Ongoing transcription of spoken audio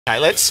Okay,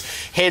 let's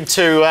head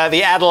to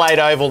the Adelaide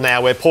Oval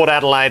now, where Port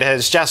Adelaide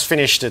has just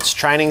finished its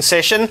training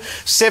session.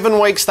 7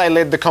 weeks they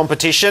led the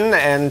competition,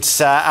 and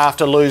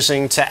after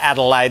losing to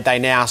Adelaide, they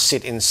now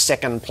sit in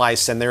second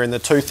place, and they're in the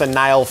tooth and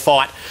nail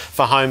fight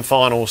for home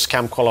finals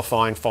come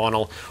qualifying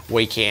final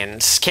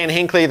weekend. Ken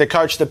Hinkley, the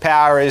coach of the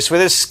Power, is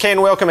with us.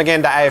 Ken, welcome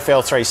again to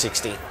AFL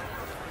 360.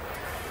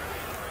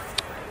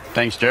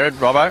 Thanks, Jared.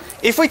 Robbo.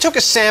 If we took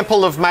a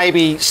sample of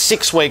maybe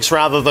 6 weeks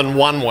rather than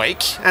 1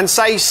 week, and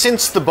say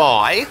since the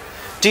bye,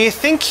 do you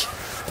think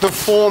the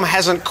form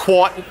hasn't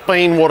quite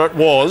been what it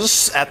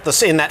was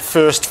in that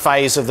first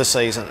phase of the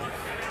season?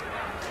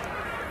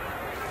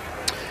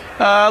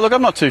 Look,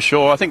 I'm not too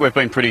sure. I think we've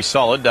been pretty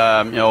solid.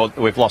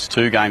 We've lost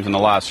 2 games in the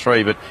last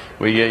 3, but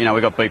we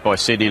got beat by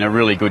Sydney in a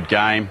really good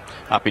game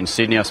up in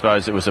Sydney. I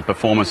suppose it was a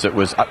performance that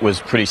was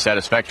pretty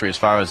satisfactory as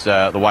far as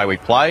the way we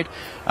played.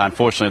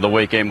 Unfortunately, the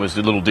weekend was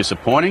a little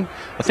disappointing.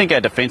 I think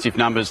our defensive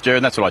numbers, Jared,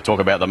 and that's what I talk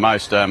about the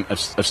most,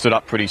 have stood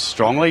up pretty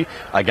strongly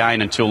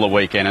again until the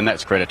weekend, and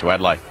that's credit to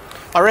Adelaide.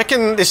 I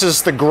reckon this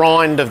is the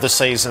grind of the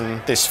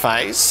season, this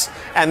phase,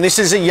 and this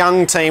is a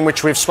young team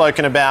which we've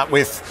spoken about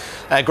with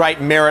great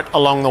merit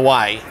along the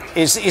way.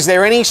 Is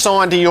there any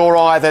sign to your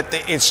eye that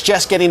it's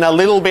just getting a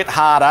little bit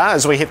harder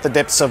as we hit the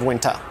depths of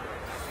winter?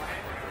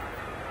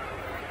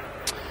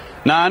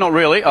 No, not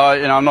really.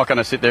 I'm not going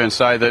to sit there and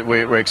say that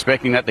we're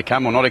expecting that to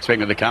come or not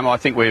expecting it to come. I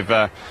think we're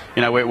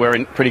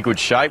in pretty good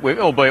shape.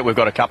 Albeit we've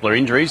got a couple of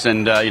injuries,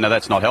 and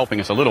that's not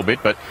helping us a little bit.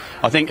 But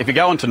I think if you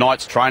go on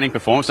tonight's training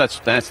performance,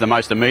 that's the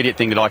most immediate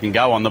thing that I can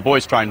go on. The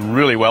boys trained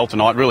really well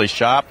tonight, really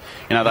sharp.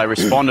 They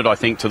responded, I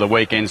think, to the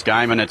weekend's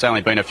game, and it's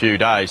only been a few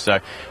days. So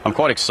I'm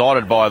quite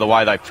excited by the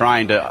way they've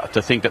trained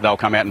to think that they'll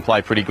come out and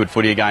play pretty good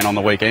footy again on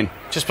the weekend.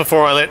 Just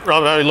before I let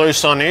Robbo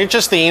loose on you,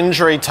 just the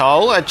injury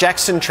toll at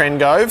Jackson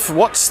Trengove.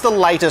 What's the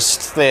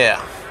latest there?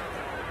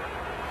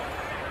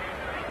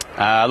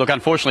 Look,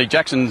 unfortunately,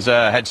 Jackson's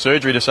had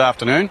surgery this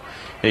afternoon.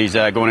 He's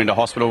gone into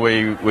hospital.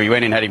 We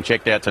went in, had him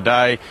checked out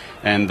today,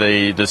 and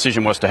the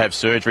decision was to have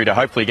surgery to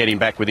hopefully get him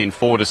back within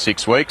 4 to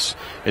 6 weeks.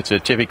 It's a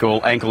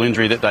typical ankle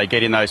injury that they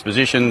get in those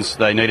positions.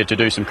 They needed to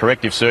do some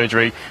corrective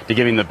surgery to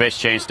give him the best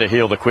chance to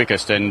heal the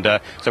quickest, and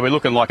so we're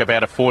looking like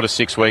about a 4 to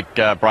 6 week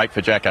break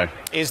for Jacko.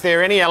 Is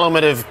there any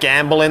element of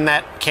gamble in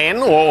that, Ken,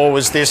 or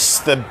was this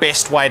the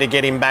best way to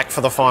get him back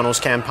for the finals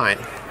campaign?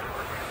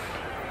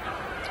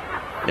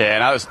 Yeah,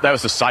 no, that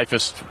was the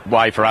safest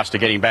way for us to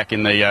get him back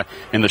in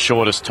the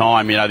shortest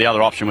time. The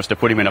other option was to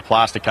put him in a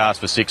plaster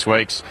cast for 6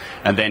 weeks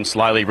and then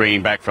slowly bring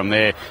him back from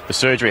there. The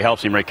surgery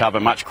helps him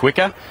recover much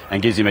quicker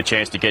and gives him a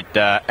chance to get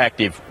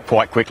active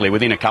quite quickly.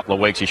 Within a couple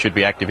of weeks, he should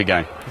be active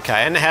again.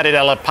 Okay, and how did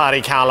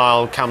Paddy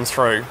Carlisle come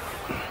through?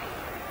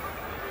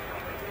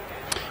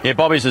 Yeah,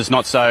 Bobby's is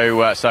not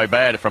so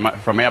bad from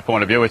our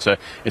point of view. It's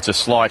a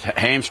slight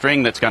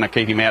hamstring that's going to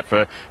keep him out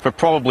for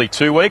probably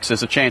 2 weeks.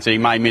 There's a chance that he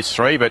may miss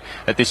 3, but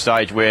at this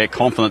stage we're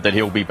confident that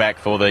he'll be back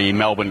for the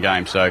Melbourne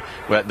game. So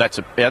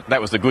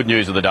that was the good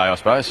news of the day, I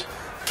suppose.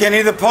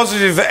 Kenny, the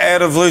positive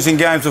out of losing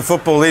games of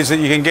football is that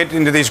you can get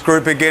into this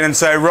group again and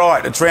say,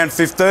 right, it's round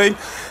 15.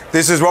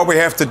 This is what we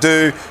have to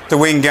do to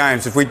win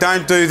games. If we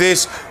don't do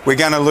this, we're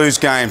going to lose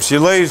games. You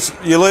lose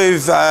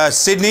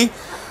Sydney.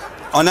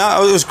 I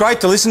know, it was great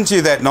to listen to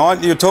you that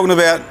night. You were talking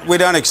about we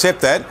don't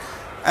accept that.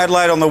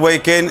 Adelaide on the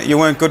weekend, you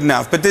weren't good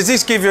enough. But does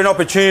this give you an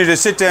opportunity to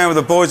sit down with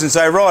the boys and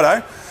say,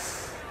 righto,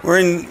 we're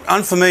in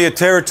unfamiliar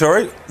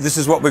territory, this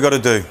is what we've got to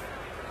do?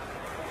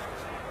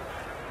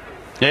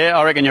 Yeah,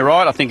 I reckon you're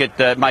right. I think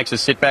it makes us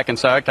sit back and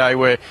say, OK,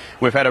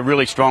 we've had a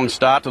really strong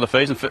start to the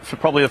season. For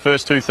probably the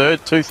first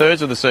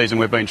two-thirds of the season,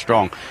 we've been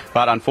strong.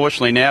 But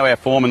unfortunately now our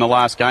form in the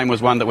last game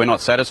was one that we're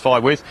not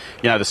satisfied with.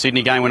 The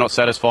Sydney game we're not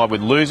satisfied with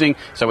losing,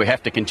 so we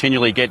have to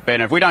continually get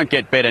better. If we don't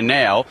get better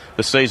now,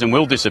 the season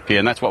will disappear,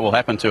 and that's what will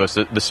happen to us.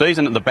 The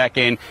season at the back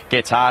end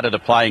gets harder to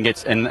play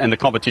and the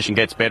competition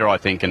gets better, I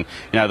think. And,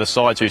 the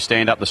sides who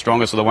stand up the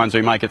strongest are the ones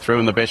who make it through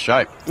in the best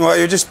shape. Well,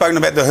 you've just spoken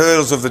about the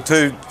hurdles of the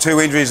two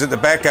injuries at the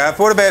back half.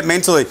 What about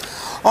mentally?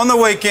 On the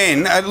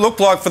weekend, it looked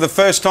like for the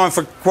first time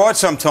for quite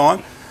some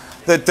time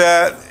that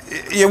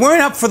you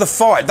weren't up for the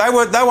fight. They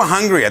were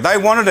hungrier. They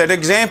wanted it.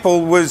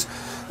 Example was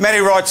Matty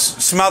Wright's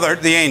smother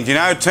at the end.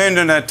 Turned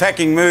an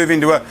attacking move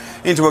into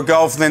a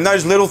goal for them.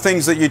 Those little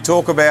things that you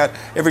talk about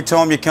every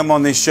time you come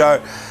on this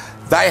show,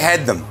 they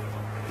had them.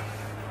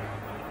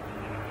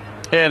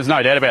 Yeah, there's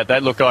no doubt about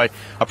that. Look, I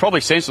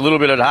probably sensed a little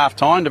bit at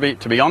half-time,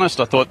 to be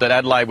honest. I thought that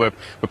Adelaide were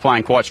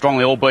playing quite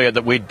strongly, albeit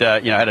that we'd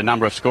had a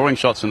number of scoring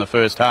shots in the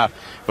first half.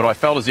 But I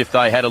felt as if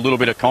they had a little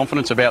bit of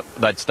confidence about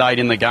they'd stayed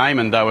in the game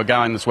and they were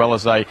going as well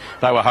as they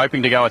were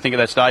hoping to go, I think, at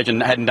that stage,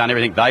 and hadn't done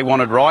everything they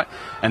wanted right.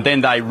 And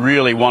then they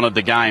really wanted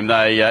the game.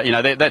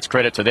 That's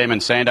credit to them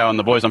and Sando and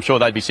the boys. I'm sure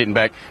they'd be sitting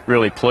back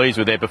really pleased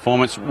with their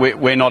performance. We're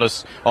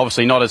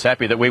obviously not as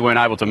happy that we weren't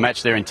able to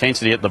match their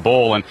intensity at the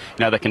ball, and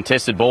the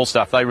contested ball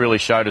stuff they really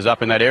showed us up.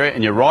 up in that area.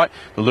 And you're right,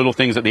 the little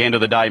things at the end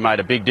of the day made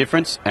a big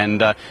difference,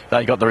 and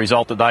they got the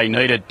result that they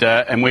needed,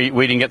 and we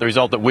didn't get the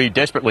result that we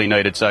desperately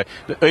needed. So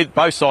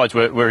both sides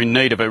were in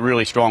need of a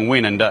really strong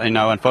win, and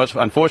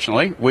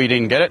unfortunately we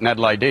didn't get it, and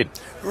Adelaide did.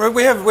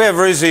 We have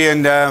Rizzy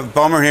and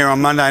Bomber here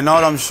on Monday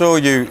night. I'm sure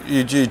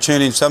you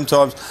tune in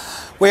sometimes.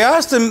 We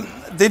asked them,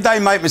 did they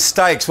make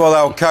mistakes while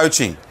they were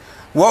coaching?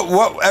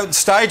 What at the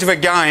stage of a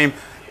game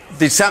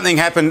did something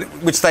happen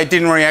which they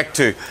didn't react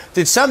to?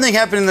 Did something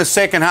happen in the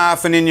second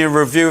half, and in your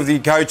review of the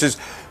coaches,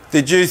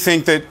 did you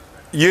think that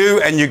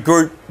you and your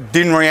group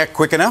didn't react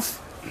quick enough?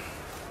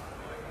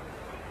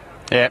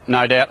 Yeah,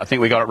 no doubt. I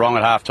think we got it wrong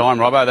at half-time,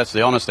 Robbo. That's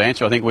the honest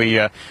answer. I think we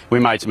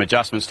made some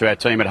adjustments to our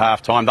team at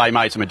half-time. They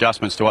made some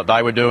adjustments to what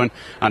they were doing.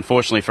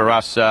 Unfortunately for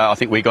us, I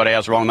think we got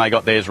ours wrong. They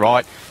got theirs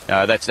right.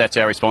 That's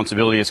our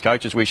responsibility as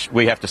coaches.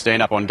 We have to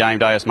stand up on game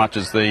day as much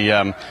as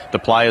the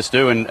players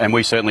do, and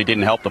we certainly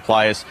didn't help the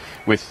players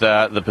with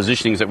the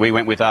positionings that we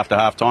went with after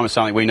half-time. Is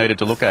something we needed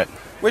to look at.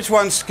 Which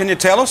ones, can you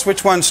tell us,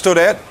 which ones stood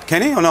out,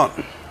 Kenny, or not?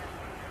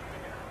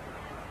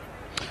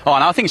 Oh,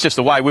 and I think it's just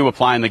the way we were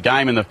playing the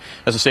game. And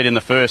as I said, in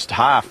the first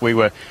half, we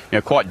were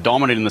quite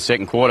dominant in the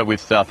second quarter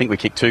with, I think we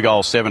kicked 2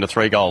 goals 7 to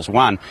 3 goals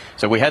 1.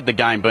 So we had the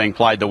game being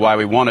played the way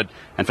we wanted.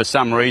 And for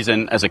some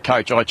reason, as a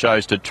coach, I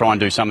chose to try and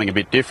do something a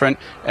bit different.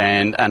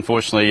 And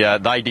unfortunately,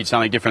 they did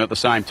something different at the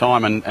same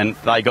time, and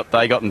they got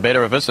the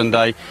better of us, and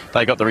they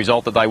got the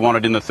result that they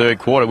wanted in the third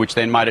quarter, which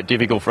then made it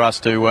difficult for us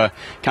to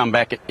come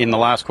back in the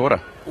last quarter.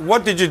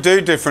 What did you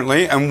do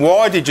differently, and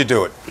why did you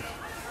do it?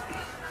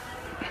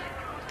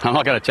 I'm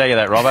not going to tell you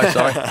that, Robbo.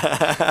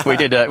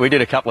 Sorry. we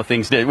did a couple of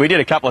things. We did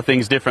a couple of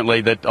things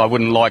differently that I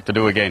wouldn't like to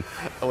do again.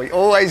 We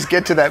always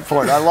get to that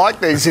point. I like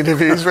these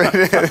interviews.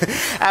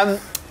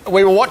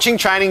 We were watching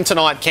training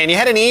tonight, Ken. You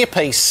had an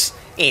earpiece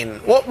in.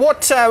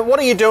 What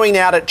are you doing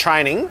out at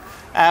training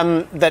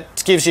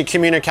that gives you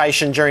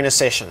communication during a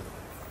session?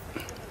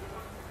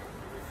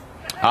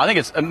 I think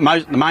it's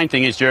the main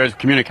thing is, Jared,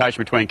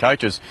 communication between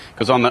coaches,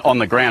 because on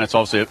the ground it's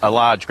obviously a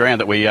large ground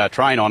that we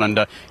train on,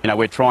 and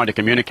we're trying to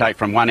communicate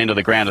from one end of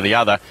the ground to the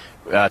other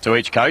to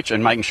each coach,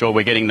 and making sure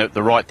we're getting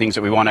the right things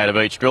that we want out of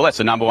each drill. That's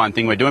the number one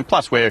thing we're doing.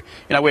 Plus we're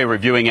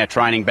reviewing our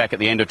training back at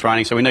the end of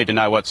training, so we need to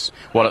know what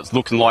it's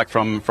looking like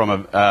from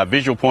a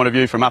visual point of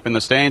view from up in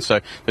the stands. So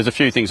there's a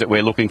few things that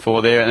we're looking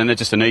for there, and it's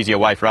just an easier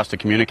way for us to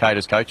communicate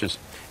as coaches.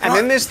 And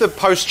then there's the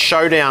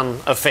post-showdown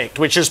effect,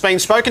 which has been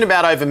spoken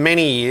about over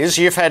many years.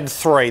 You've had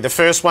 3. The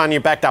first one you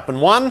backed up and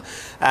won.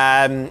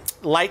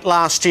 Late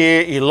last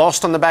year you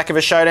lost on the back of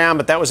a showdown,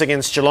 but that was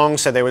against Geelong,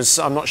 so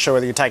I'm not sure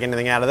whether you take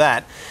anything out of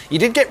that. You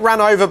did get run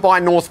over by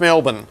North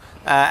Melbourne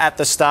at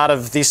the start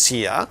of this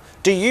year.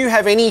 Do you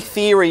have any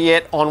theory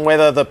yet on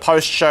whether the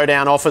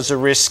post-showdown offers a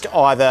risk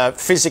either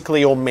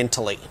physically or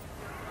mentally?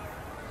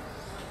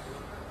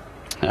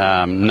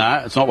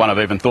 No, it's not one I've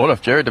even thought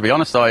of, Jared, to be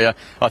honest. I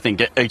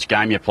think each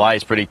game you play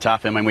is pretty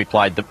tough. I mean, we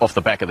played off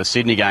the back of the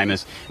Sydney game.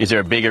 Is there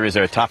a bigger, is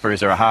there a tougher,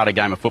 is there a harder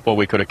game of football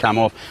we could have come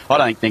off? I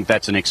don't think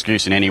that's an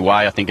excuse in any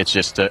way. I think it's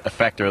just a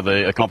factor of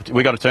the competition.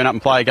 We've got to turn up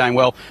and play a game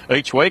well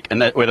each week,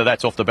 and whether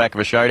that's off the back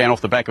of a showdown, off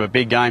the back of a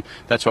big game,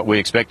 that's what we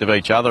expect of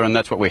each other, and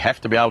that's what we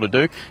have to be able to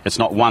do. It's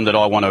not one that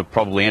I want to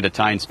probably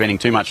entertain spending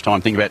too much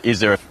time thinking about,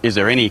 is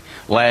there any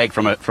lag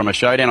from a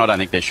showdown? I don't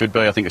think there should be.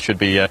 I think it should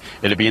be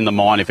it'd be in the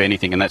mind, if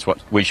anything, and that's what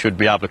we should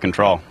be able to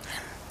control.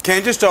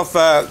 Ken, just off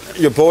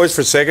your boys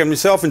for a second,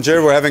 myself and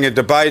Jared were having a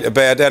debate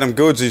about Adam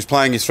Goodes, who's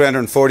playing his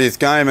 340th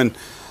game and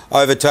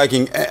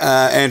overtaking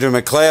Andrew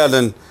McLeod,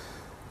 and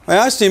I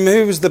asked him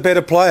who was the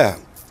better player.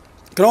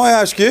 Can I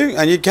ask you?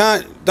 And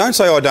don't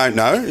say I don't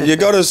know, you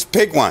got to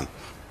pick one.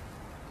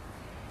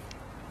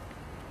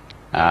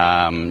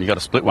 You got to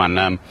split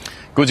one.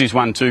 Goodsy's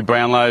won 2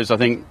 Brownlows. I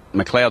think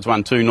McLeod's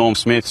won 2 Norm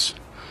Smiths.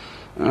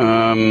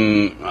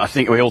 I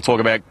think we all talk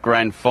about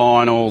grand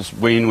finals,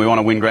 we want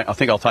to win. I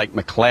think I'll take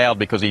McLeod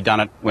because he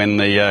done it when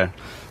the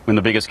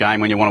biggest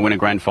game, when you want to win a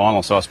grand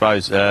final. So I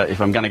suppose if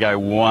I'm going to go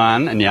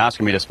one and you're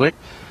asking me to split,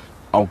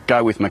 I'll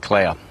go with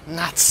McLeod.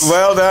 Nuts.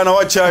 Well done.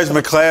 I chose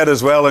McLeod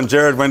as well, and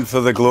Jared went for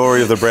the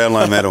glory of the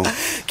Brownlow medal.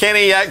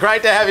 Kenny,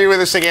 great to have you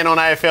with us again on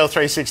AFL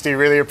 360.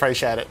 Really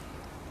appreciate it.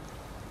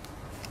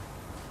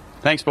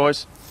 Thanks,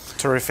 boys.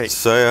 Terrific.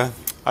 See ya.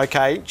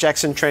 Okay,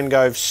 Jackson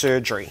Trengove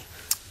surgery.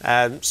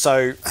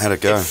 So how'd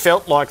it go? It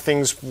felt like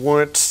things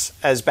weren't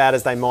as bad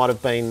as they might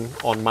have been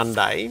on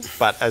Monday,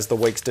 but as the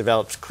weeks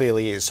developed,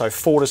 clearly is. So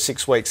 4 to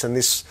 6 weeks, and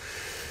this,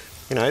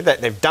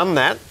 that they've done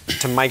that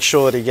to make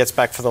sure that he gets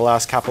back for the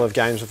last couple of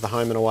games of the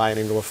home and away and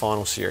into a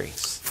final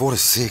series. 4 to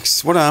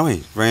 6. What are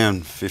we?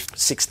 Round 15?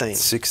 16.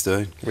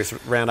 16.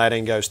 With round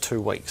 18 goes 2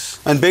 weeks.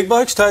 And big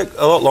blokes take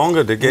a lot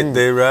longer to get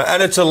there,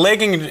 and it's a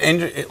leg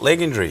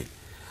injury.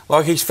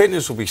 Like, his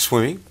fitness will be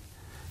swimming.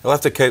 He'll have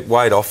to keep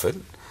weight off it.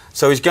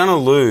 So he's going to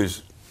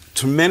lose a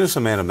tremendous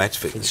amount of match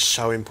fitness. He's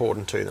so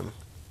important to them.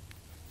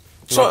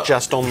 Not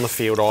just on the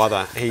field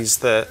either.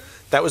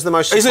 That was the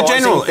most surprising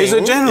thing. He's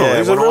a general. Yeah,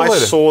 he's when a real I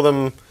leader. saw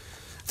them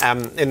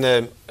in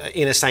the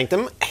inner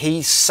sanctum,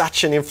 he's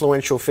such an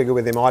influential figure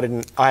with him.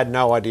 I had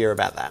no idea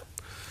about that.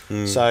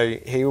 So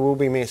he will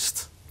be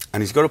missed.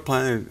 And he's got to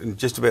play in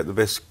just about the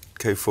best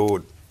key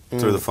forward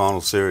through the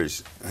final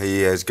series.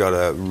 He has got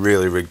a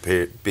really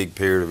big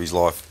period of his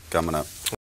life coming up.